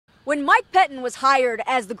When Mike Pettine was hired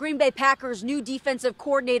as the Green Bay Packers' new defensive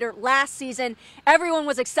coordinator last season, everyone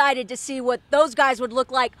was excited to see what those guys would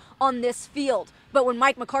look like on this field. But when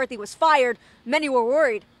Mike McCarthy was fired, many were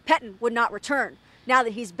worried Pettine would not return. Now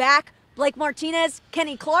that he's back, Blake Martinez,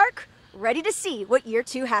 Kenny Clark, ready to see what year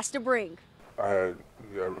 2 has to bring. I had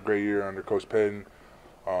a great year under Coach Pettine,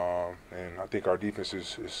 and I think our defense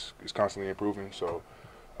is constantly improving. So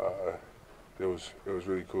it was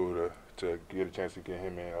really cool to get a chance to get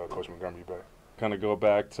him and Coach Montgomery back. Kind of go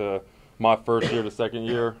back to my first year to second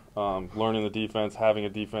year, learning the defense, having a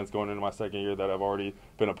defense going into my second year that I've already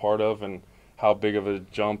been a part of, and how big of a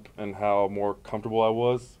jump and how more comfortable I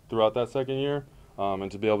was throughout that second year.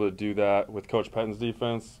 And to be able to do that with Coach Pettine's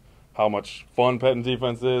defense, how much fun Pettine's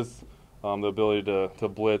defense is, the ability to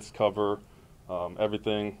blitz, cover,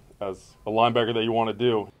 everything as a linebacker that you want to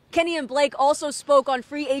do. Kenny and Blake also spoke on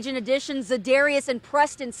free agent additions Zadarius and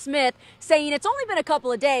Preston Smith, saying it's only been a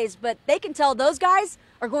couple of days, but they can tell those guys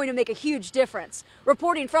are going to make a huge difference.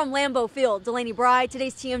 Reporting from Lambeau Field, Delaney Bry,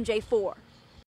 today's TMJ4.